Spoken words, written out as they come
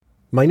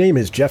My name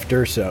is Jeff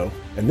Durso,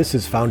 and this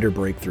is Founder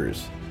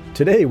Breakthroughs.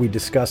 Today we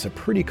discuss a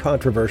pretty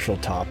controversial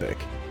topic.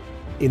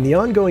 In the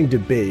ongoing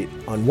debate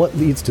on what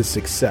leads to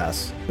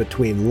success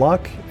between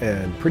luck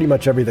and pretty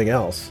much everything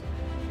else,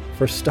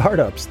 for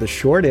startups, the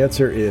short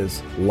answer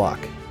is luck.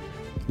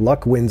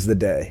 Luck wins the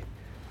day.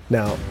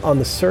 Now, on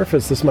the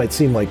surface, this might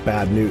seem like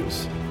bad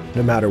news.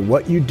 No matter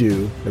what you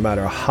do, no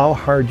matter how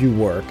hard you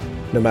work,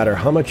 no matter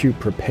how much you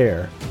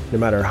prepare, no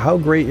matter how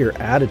great your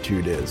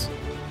attitude is,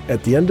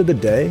 at the end of the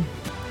day,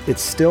 it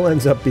still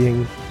ends up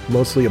being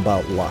mostly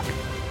about luck.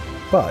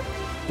 But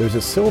there's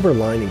a silver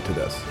lining to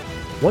this.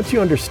 Once you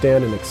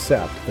understand and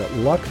accept that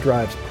luck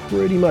drives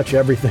pretty much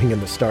everything in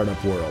the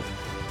startup world,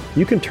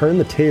 you can turn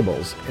the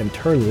tables and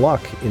turn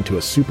luck into a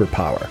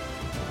superpower.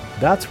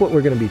 That's what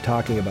we're going to be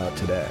talking about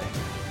today.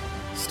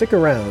 Stick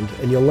around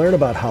and you'll learn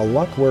about how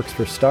luck works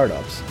for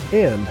startups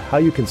and how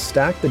you can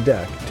stack the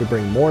deck to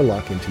bring more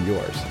luck into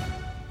yours.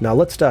 Now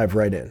let's dive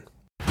right in.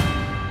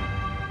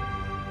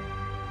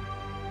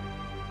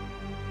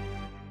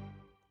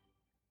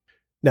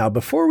 Now,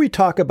 before we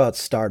talk about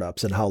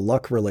startups and how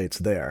luck relates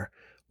there,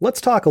 let's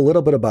talk a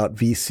little bit about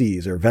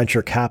VCs or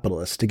venture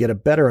capitalists to get a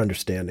better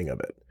understanding of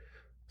it.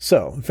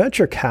 So,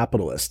 venture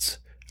capitalists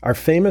are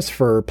famous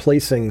for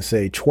placing,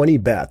 say, 20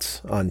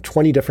 bets on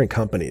 20 different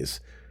companies,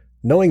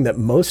 knowing that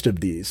most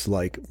of these,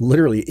 like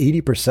literally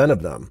 80%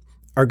 of them,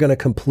 are going to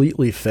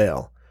completely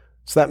fail.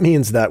 So that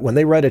means that when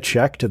they write a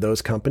check to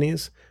those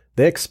companies,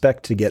 they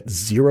expect to get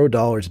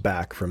 $0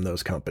 back from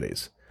those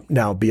companies.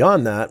 Now,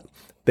 beyond that,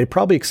 they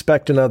probably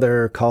expect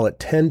another, call it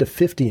 10 to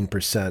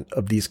 15%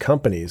 of these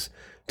companies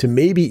to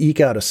maybe eke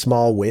out a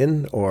small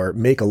win or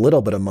make a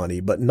little bit of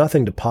money, but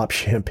nothing to pop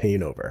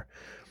champagne over.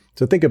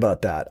 So think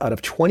about that. Out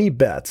of 20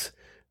 bets,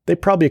 they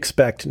probably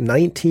expect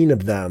 19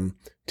 of them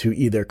to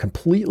either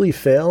completely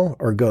fail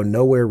or go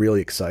nowhere really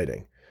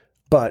exciting.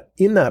 But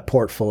in that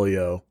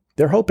portfolio,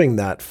 they're hoping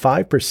that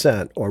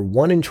 5% or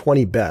 1 in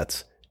 20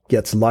 bets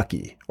gets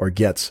lucky or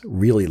gets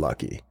really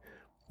lucky.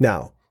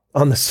 Now,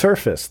 on the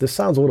surface, this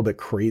sounds a little bit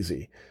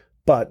crazy,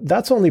 but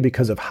that's only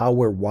because of how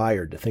we're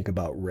wired to think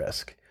about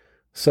risk.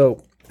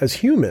 So as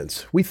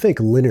humans, we think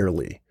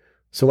linearly.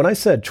 So when I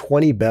said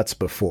 20 bets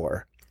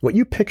before, what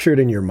you pictured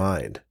in your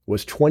mind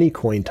was 20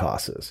 coin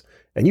tosses,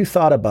 and you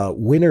thought about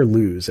win or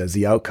lose as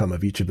the outcome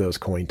of each of those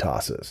coin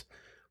tosses.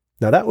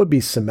 Now that would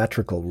be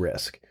symmetrical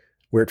risk,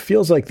 where it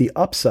feels like the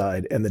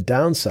upside and the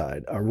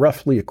downside are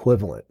roughly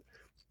equivalent.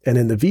 And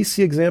in the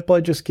VC example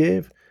I just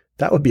gave,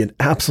 that would be an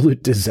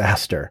absolute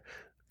disaster.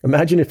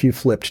 Imagine if you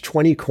flipped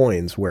 20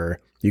 coins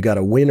where you got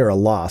a win or a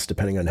loss,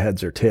 depending on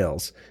heads or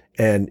tails,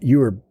 and you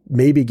were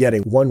maybe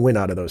getting one win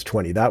out of those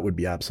 20. That would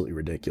be absolutely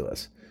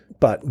ridiculous.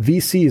 But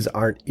VCs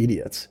aren't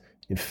idiots.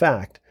 In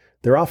fact,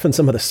 they're often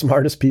some of the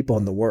smartest people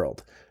in the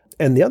world.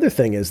 And the other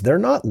thing is they're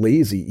not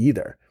lazy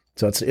either.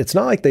 So it's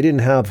not like they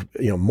didn't have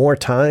more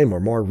time or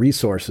more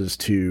resources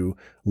to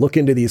look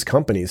into these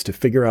companies to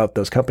figure out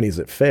those companies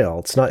that fail.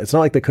 It's not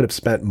like they could have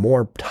spent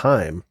more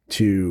time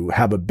to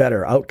have a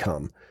better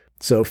outcome.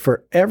 So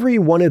for every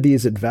one of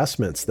these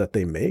investments that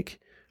they make,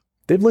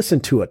 they've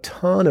listened to a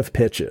ton of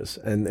pitches,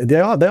 and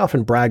they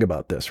often brag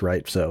about this,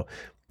 right? So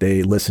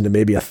they listen to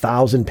maybe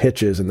 1,000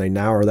 pitches and they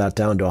narrow that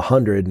down to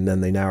 100, and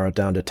then they narrow it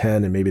down to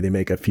 10, and maybe they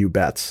make a few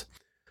bets.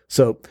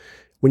 So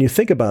when you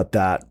think about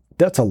that,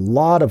 that's a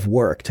lot of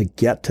work to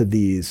get to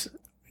these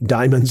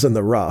diamonds in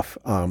the rough,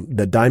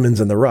 the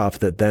diamonds in the rough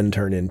that then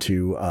turn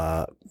into,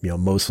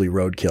 mostly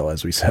roadkill,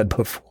 as we said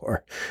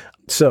before.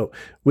 So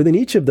within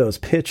each of those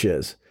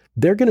pitches,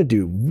 they're going to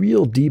do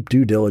real deep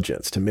due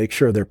diligence to make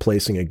sure they're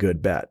placing a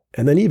good bet.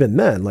 And then even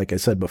then, like I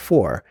said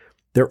before,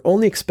 they're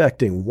only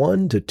expecting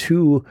 1 to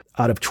 2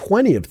 out of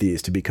 20 of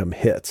these to become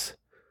hits.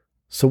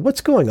 So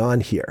what's going on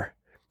here?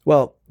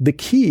 Well, the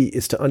key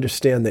is to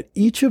understand that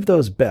each of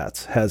those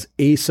bets has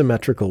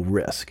asymmetrical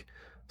risk.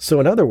 So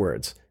in other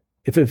words,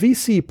 if a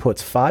VC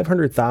puts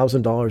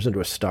 $500,000 into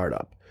a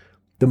startup,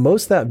 the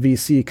most that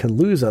VC can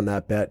lose on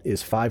that bet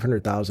is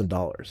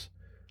 $500,000.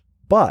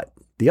 But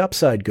the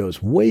upside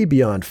goes way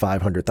beyond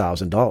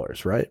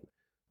 $500,000, right?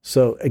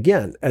 So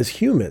again, as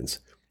humans,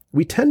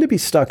 we tend to be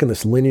stuck in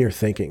this linear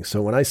thinking.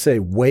 So when I say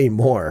way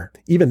more,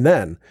 even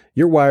then,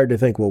 you're wired to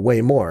think, well, way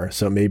more.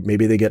 So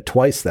maybe they get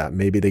twice that.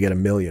 Maybe they get $1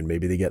 million.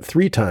 Maybe they get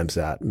 3 times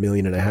that, $1.5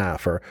 million,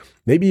 or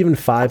maybe even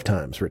 5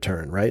 times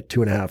return, right?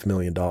 $2.5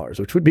 million,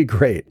 which would be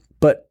great.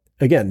 But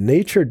again,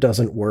 nature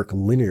doesn't work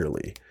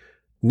linearly.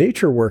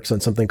 Nature works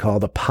on something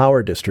called a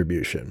power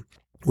distribution,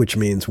 which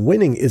means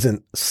winning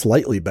isn't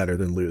slightly better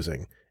than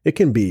losing. It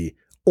can be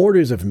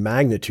orders of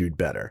magnitude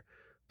better.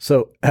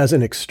 So as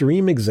an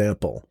extreme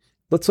example,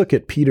 let's look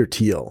at Peter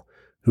Thiel,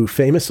 who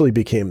famously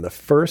became the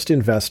first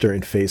investor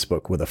in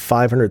Facebook with a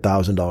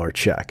 $500,000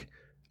 check.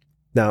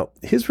 Now,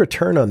 his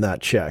return on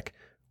that check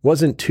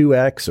wasn't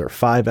 2x or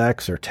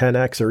 5x or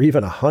 10x or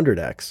even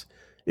 100x.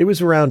 It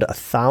was around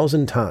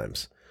 1,000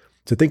 times.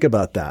 So think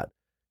about that.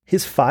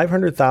 His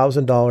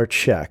 $500,000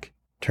 check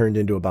turned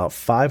into about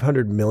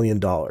 $500 million.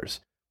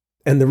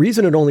 And the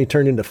reason it only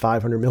turned into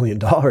 $500 million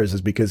is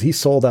because he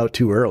sold out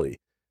too early. I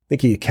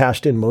think he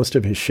cashed in most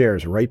of his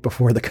shares right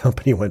before the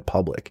company went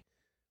public.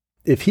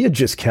 If he had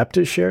just kept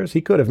his shares,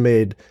 he could have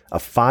made a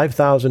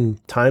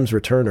 5,000 times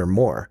return or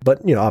more.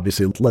 But,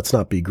 obviously, let's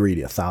not be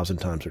greedy. 1,000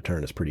 times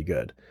return is pretty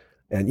good.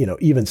 And,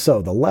 even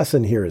so, the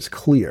lesson here is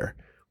clear.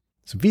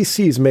 So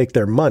VCs make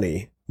their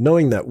money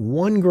knowing that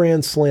one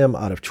grand slam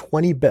out of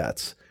 20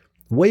 bets,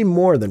 way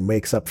more than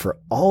makes up for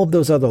all of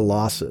those other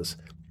losses,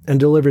 and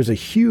delivers a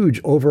huge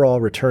overall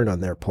return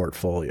on their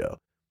portfolio.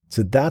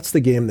 So that's the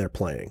game they're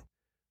playing.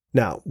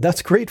 Now,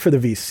 that's great for the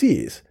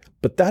VCs,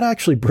 but that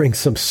actually brings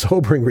some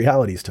sobering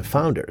realities to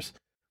founders.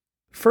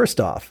 First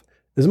off,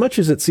 as much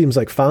as it seems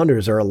like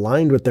founders are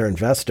aligned with their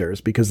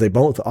investors because they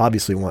both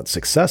obviously want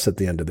success at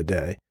the end of the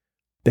day,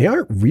 they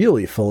aren't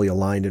really fully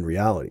aligned in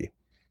reality.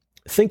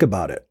 Think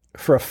about it.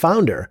 For a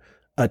founder,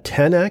 a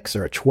 10x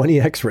or a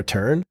 20x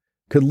return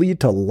could lead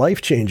to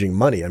life-changing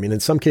money. I mean, in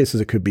some cases,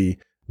 it could be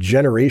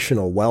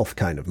generational wealth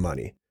kind of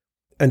money.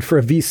 And for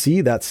a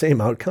VC, that same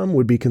outcome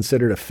would be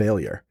considered a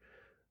failure.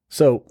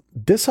 So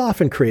this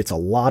often creates a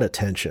lot of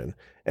tension.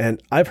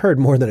 And I've heard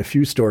more than a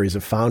few stories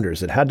of founders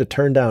that had to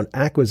turn down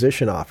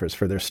acquisition offers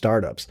for their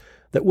startups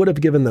that would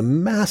have given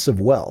them massive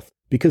wealth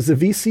because the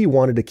VC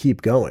wanted to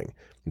keep going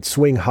and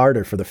swing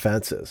harder for the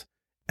fences.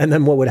 And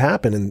then what would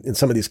happen in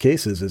some of these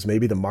cases is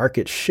maybe the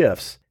market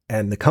shifts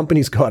and the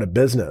companies go out of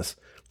business.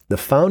 The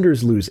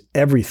founders lose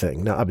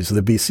everything. Now, obviously,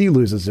 the VC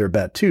loses their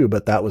bet too,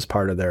 but that was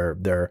part of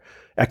their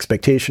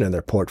expectation and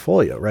their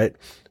portfolio, right?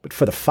 But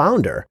for the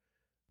founder,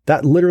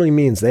 that literally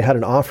means they had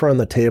an offer on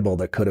the table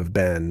that could have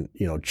been,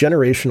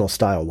 generational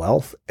style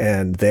wealth,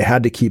 and they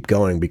had to keep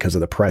going because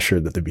of the pressure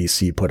that the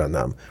VC put on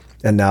them.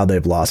 And now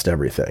they've lost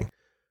everything.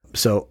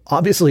 So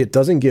obviously, it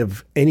doesn't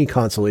give any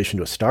consolation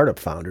to a startup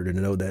founder to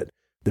know that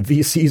the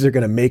VCs are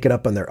going to make it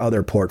up on their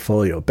other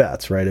portfolio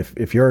bets, right?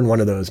 If you're in one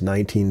of those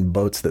 19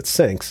 boats that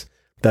sinks,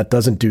 that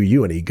doesn't do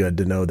you any good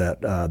to know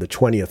that the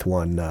 20th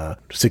one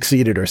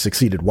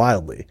succeeded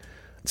wildly.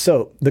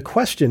 So the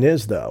question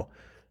is, though,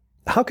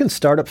 how can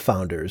startup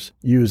founders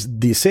use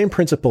these same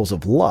principles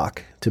of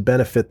luck to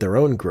benefit their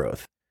own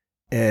growth?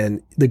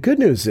 And the good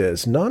news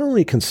is, not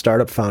only can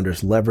startup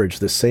founders leverage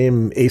the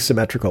same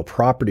asymmetrical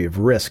property of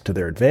risk to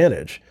their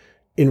advantage,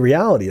 in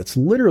reality, it's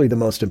literally the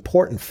most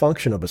important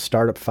function of a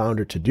startup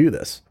founder to do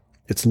this.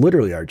 It's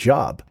literally our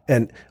job.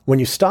 And when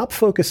you stop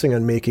focusing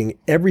on making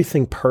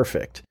everything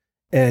perfect,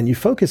 and you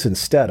focus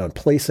instead on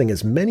placing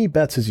as many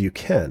bets as you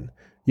can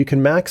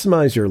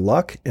maximize your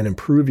luck and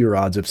improve your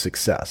odds of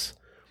success.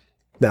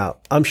 Now,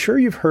 I'm sure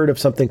you've heard of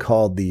something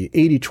called the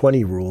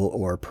 80-20 rule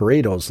or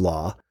Pareto's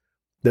law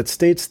that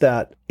states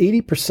that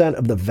 80%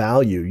 of the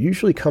value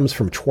usually comes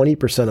from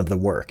 20% of the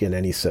work in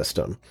any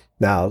system.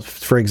 Now,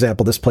 for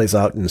example, this plays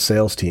out in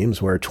sales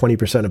teams where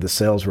 20% of the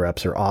sales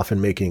reps are often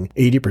making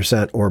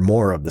 80% or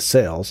more of the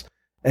sales.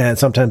 And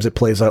sometimes it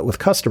plays out with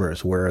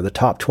customers where the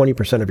top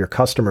 20% of your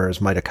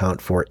customers might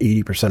account for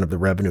 80% of the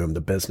revenue of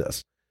the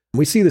business.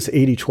 We see this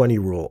 80-20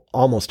 rule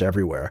almost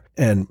everywhere.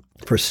 And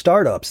for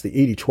startups, the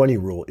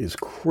 80-20 rule is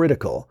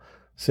critical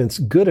since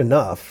good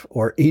enough,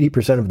 or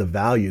 80% of the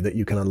value that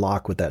you can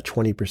unlock with that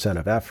 20%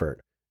 of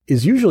effort,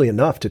 is usually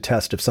enough to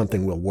test if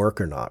something will work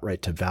or not,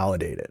 right? To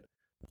validate it.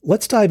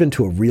 Let's dive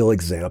into a real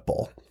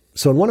example.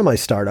 So in one of my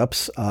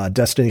startups,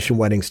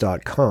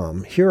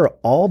 destinationweddings.com, here are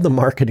all the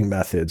marketing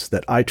methods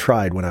that I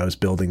tried when I was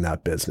building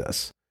that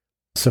business.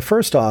 So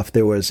first off,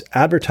 there was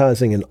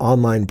advertising in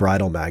online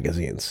bridal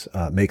magazines.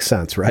 Makes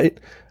sense, right?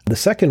 The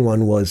second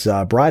one was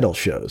bridal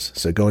shows.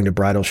 So going to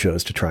bridal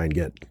shows to try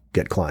and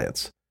get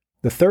clients.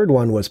 The third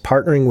one was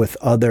partnering with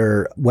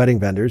other wedding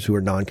vendors who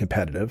are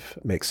non-competitive.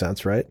 Makes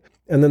sense, right?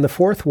 And then the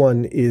fourth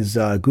one is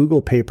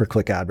Google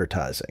pay-per-click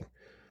advertising.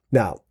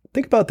 Now,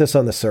 think about this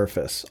on the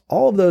surface.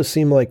 All of those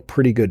seem like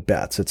pretty good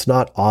bets. It's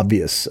not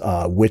obvious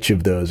which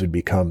of those would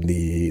become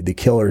the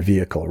killer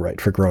vehicle, right,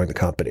 for growing the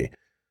company.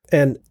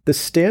 And the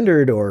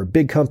standard or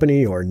big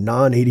company or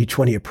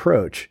non-80-20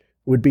 approach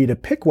would be to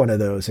pick one of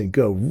those and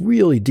go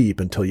really deep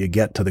until you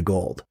get to the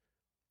gold.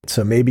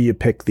 So maybe you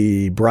pick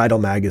the bridal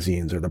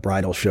magazines or the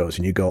bridal shows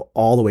and you go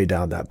all the way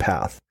down that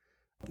path.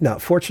 Now,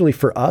 fortunately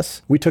for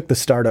us, we took the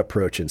startup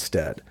approach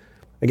instead.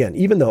 Again,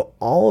 even though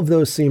all of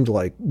those seemed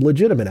like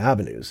legitimate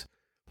avenues,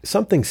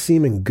 something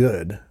seeming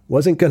good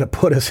wasn't going to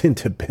put us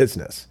into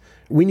business.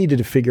 We needed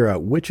to figure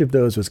out which of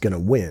those was going to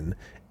win,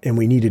 and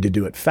we needed to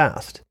do it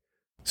fast.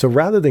 So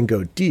rather than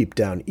go deep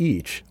down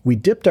each, we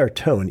dipped our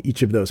toe in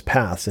each of those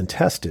paths and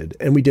tested,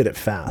 and we did it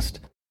fast.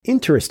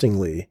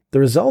 Interestingly, the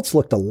results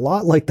looked a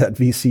lot like that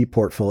VC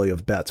portfolio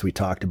of bets we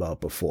talked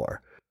about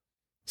before.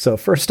 So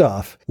first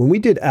off, when we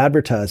did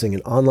advertising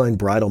in online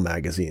bridal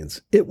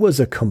magazines, it was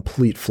a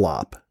complete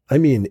flop. I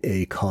mean,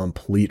 a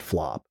complete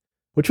flop,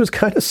 which was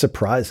kind of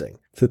surprising.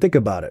 So think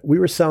about it. We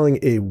were selling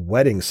a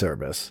wedding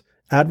service,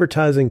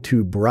 advertising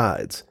to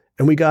brides,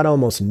 and we got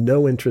almost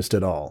no interest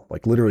at all,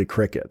 like literally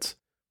crickets.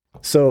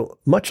 So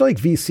much like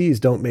VCs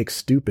don't make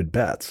stupid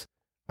bets,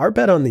 our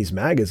bet on these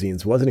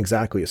magazines wasn't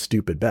exactly a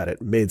stupid bet.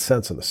 It made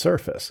sense on the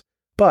surface,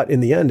 but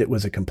in the end, it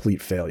was a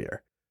complete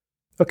failure.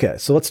 Okay,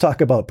 so let's talk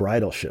about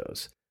bridal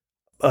shows.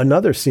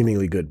 Another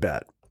seemingly good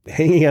bet,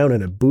 hanging out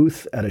in a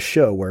booth at a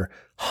show where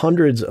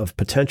Hundreds of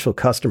potential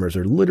customers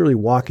are literally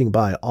walking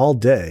by all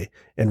day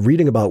and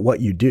reading about what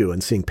you do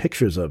and seeing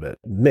pictures of it.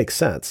 Makes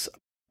sense.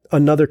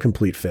 Another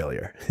complete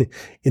failure.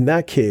 In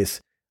that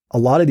case, a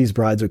lot of these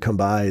brides would come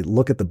by,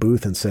 look at the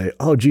booth and say,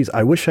 oh, geez,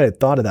 I wish I had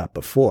thought of that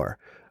before.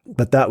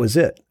 But that was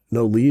it.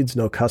 No leads,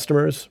 no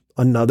customers.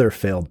 Another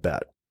failed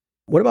bet.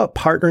 What about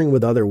partnering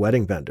with other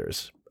wedding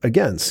vendors?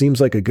 Again,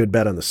 seems like a good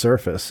bet on the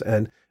surface.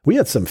 And we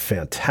had some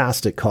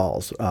fantastic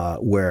calls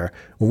where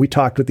when we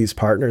talked with these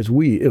partners,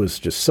 it was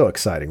just so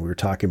exciting. We were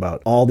talking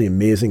about all the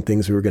amazing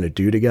things we were going to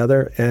do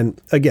together. And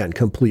again,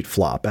 complete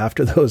flop.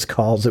 After those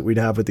calls that we'd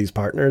have with these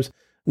partners,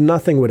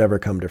 nothing would ever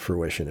come to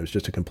fruition. It was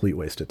just a complete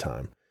waste of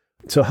time.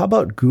 So how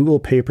about Google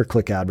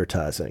pay-per-click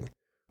advertising?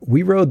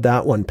 We rode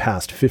that one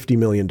past $50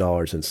 million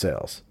in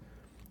sales.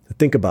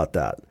 Think about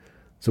that.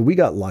 So we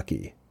got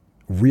lucky,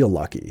 real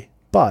lucky,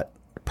 but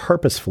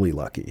purposefully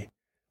lucky.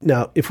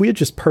 Now, if we had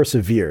just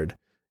persevered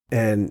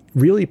and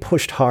really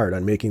pushed hard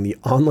on making the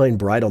online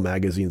bridal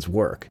magazines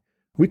work,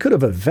 we could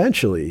have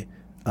eventually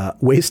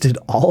wasted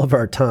all of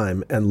our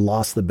time and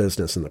lost the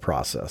business in the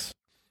process.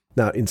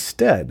 Now,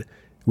 instead,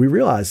 we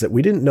realized that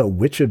we didn't know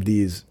which of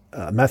these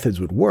methods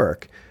would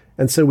work,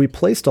 and so we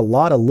placed a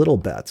lot of little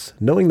bets,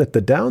 knowing that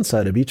the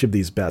downside of each of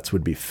these bets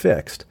would be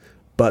fixed,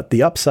 but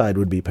the upside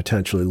would be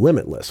potentially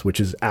limitless, which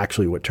is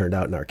actually what turned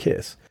out in our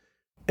case.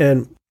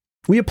 And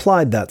we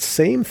applied that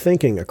same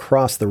thinking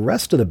across the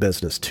rest of the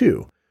business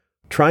too,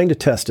 trying to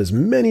test as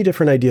many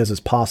different ideas as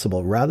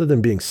possible rather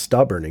than being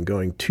stubborn and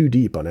going too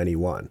deep on any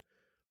one.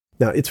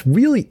 Now, it's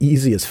really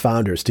easy as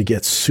founders to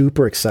get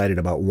super excited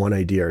about one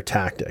idea or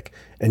tactic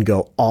and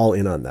go all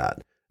in on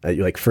that.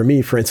 Like for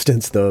me, for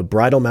instance, the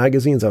bridal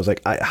magazines, I was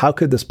like, how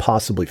could this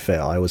possibly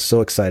fail? I was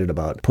so excited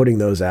about putting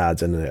those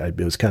ads, and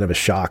it was kind of a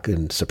shock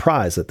and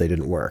surprise that they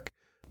didn't work.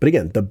 But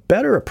again, the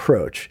better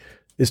approach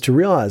is to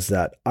realize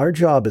that our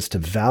job is to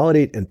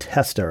validate and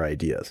test our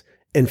ideas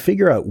and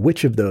figure out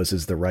which of those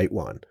is the right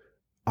one.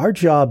 Our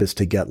job is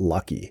to get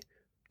lucky.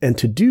 And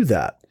to do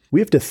that, we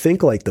have to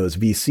think like those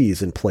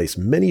VCs and place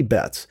many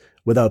bets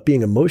without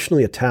being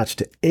emotionally attached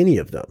to any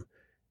of them.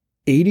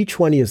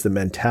 80-20 is the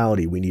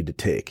mentality we need to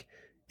take.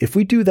 If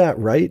we do that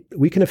right,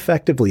 we can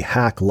effectively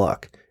hack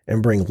luck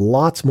and bring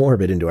lots more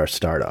of it into our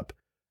startup.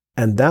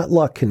 And that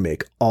luck can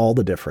make all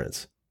the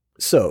difference.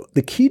 So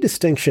the key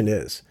distinction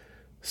is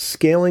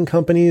scaling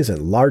companies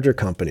and larger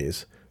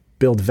companies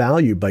build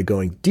value by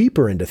going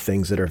deeper into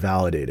things that are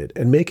validated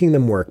and making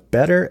them work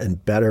better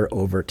and better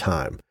over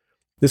time.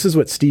 This is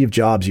what Steve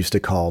Jobs used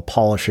to call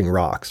polishing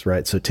rocks,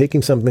 right? So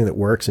taking something that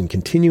works and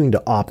continuing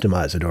to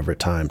optimize it over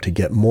time to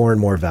get more and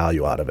more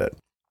value out of it.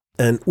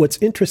 And what's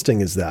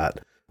interesting is that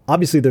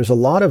obviously there's a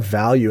lot of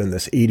value in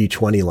this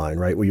 80-20 line,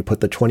 right? Where you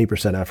put the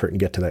 20% effort and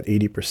get to that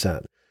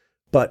 80%.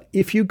 But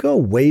if you go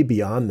way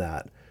beyond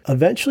that,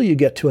 eventually you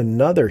get to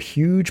another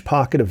huge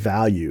pocket of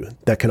value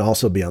that can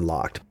also be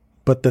unlocked.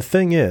 But the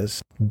thing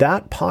is,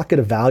 that pocket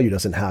of value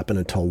doesn't happen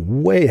until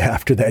way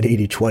after that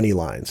 80-20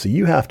 line. So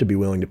you have to be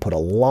willing to put a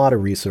lot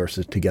of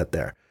resources to get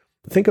there.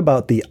 Think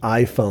about the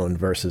iPhone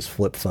versus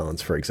flip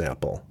phones, for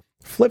example.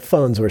 Flip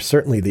phones were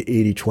certainly the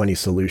 80-20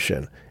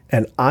 solution,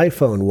 and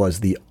iPhone was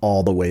the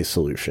all-the-way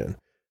solution.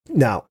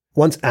 Now,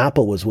 once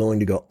Apple was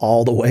willing to go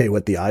all the way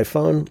with the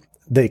iPhone,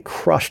 they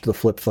crushed the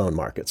flip phone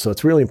market. So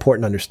it's really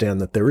important to understand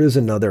that there is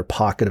another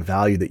pocket of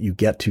value that you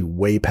get to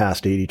way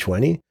past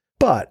 80-20.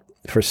 But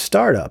for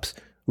startups,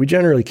 we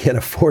generally can't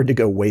afford to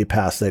go way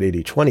past that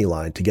 80-20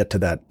 line to get to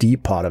that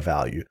deep pot of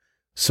value.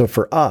 So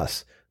for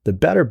us, the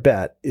better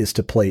bet is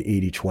to play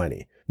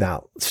 80-20.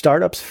 Now,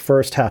 startups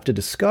first have to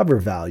discover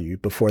value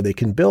before they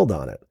can build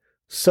on it.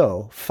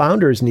 So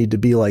founders need to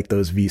be like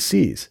those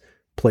VCs,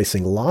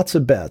 placing lots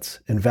of bets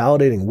and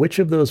validating which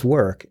of those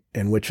work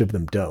and which of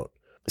them don't.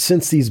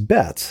 Since these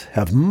bets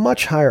have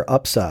much higher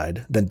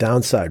upside than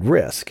downside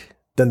risk,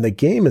 then the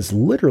game is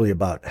literally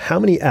about how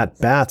many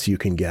at-bats you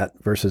can get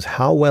versus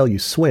how well you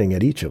swing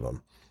at each of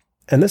them.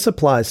 And this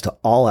applies to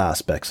all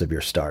aspects of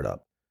your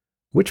startup.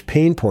 Which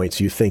pain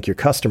points you think your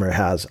customer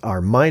has are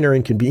minor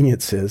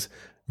inconveniences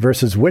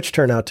versus which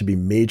turn out to be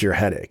major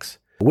headaches.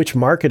 Which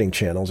marketing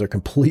channels are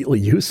completely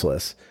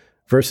useless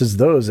versus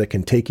those that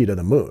can take you to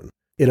the moon.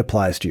 It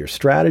applies to your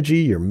strategy,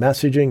 your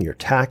messaging, your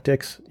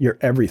tactics, your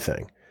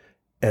everything.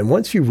 And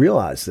once you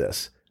realize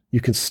this, you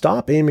can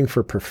stop aiming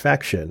for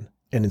perfection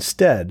and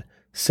instead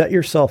set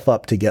yourself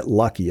up to get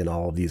lucky in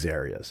all of these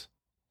areas.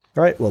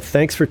 All right, well,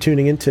 thanks for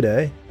tuning in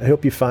today. I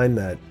hope you find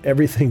that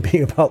everything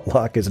being about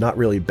luck is not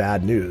really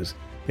bad news.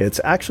 It's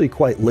actually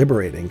quite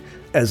liberating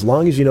as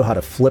long as you know how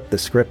to flip the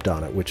script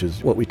on it, which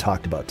is what we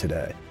talked about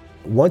today.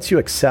 Once you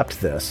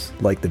accept this,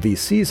 like the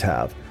VCs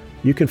have,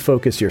 you can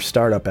focus your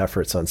startup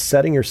efforts on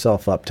setting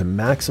yourself up to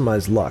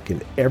maximize luck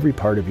in every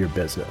part of your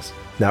business.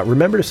 Now,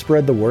 remember to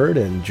spread the word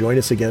and join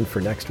us again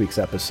for next week's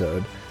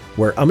episode,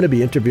 where I'm going to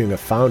be interviewing a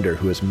founder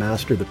who has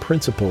mastered the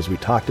principles we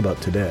talked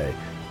about today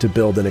to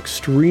build an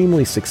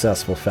extremely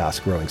successful,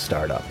 fast-growing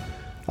startup.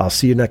 I'll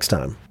see you next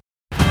time.